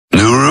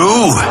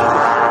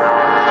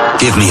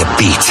Give me a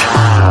beat.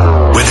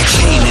 With a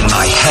cane in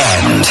my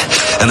hand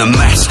and a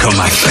mask on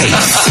my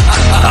face,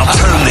 I'll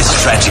turn this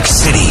tragic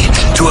city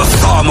to a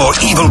far more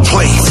evil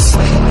place.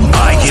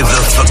 I give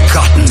the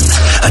forgotten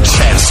a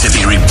chance to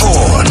be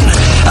reborn.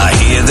 I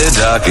hear their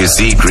darkest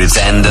secrets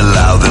and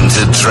allow them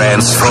to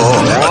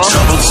transform. A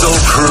troubled soul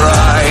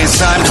cries,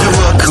 time to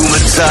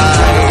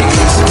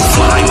accumatize.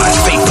 Fly, my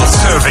faithful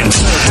servant,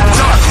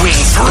 dark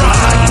wings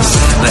rise.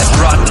 That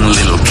rotten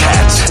little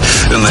cat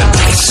and that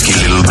pesky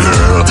little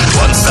girl.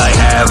 Once I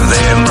have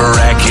their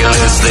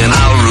miraculous, then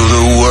I'll rule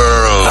the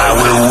world. I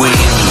will win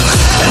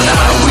and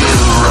I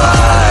will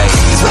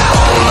rise.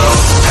 All of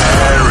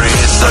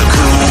Paris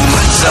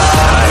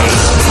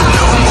accumatize.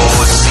 No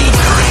more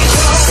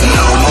secrets,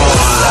 no more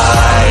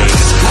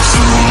lies.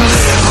 Soon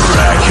they're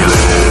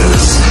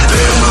miraculous.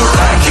 They're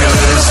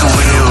miraculous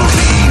will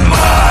be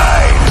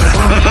mine.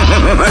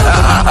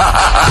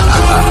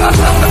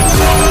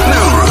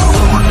 New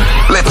room.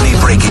 Let me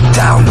break it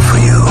down for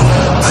you.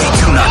 They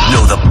do not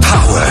know the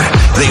power.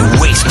 They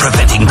waste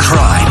preventing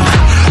crime.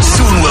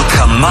 Soon will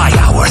come my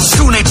hour.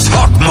 Soon it's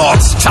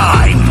Moth's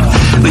time.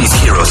 These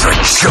heroes are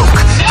a joke,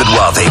 but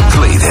while they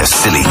play their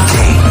silly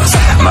games,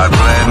 my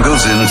plan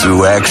goes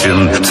into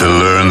action to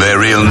learn their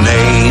real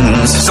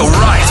names. So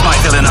rise, my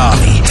villain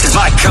army.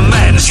 My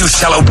commands you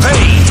shall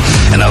obey,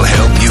 and I'll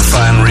help you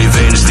find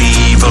revenge the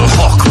evil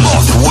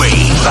Moth way.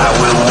 I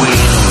will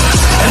win,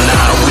 and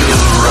I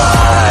will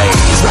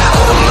rise.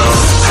 All of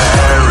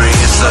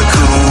Paris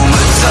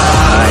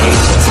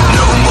accumatize.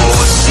 No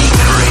more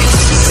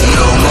secrets,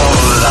 no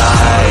more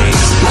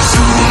lies.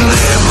 Soon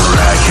they're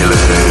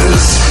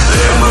miraculous.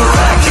 They're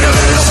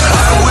miraculous.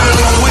 I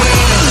will win,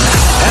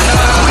 and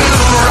I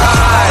will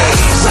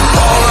rise.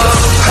 All of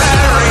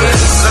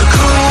Paris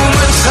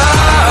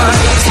accumatize.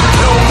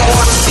 No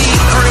more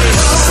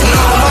secrets,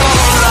 no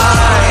more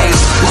lies.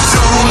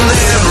 Soon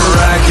they're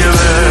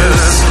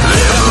miraculous.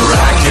 They're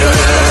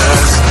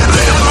miraculous.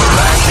 They're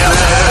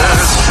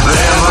miraculous.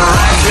 They're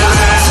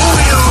miraculous.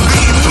 Will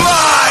be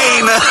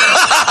mine.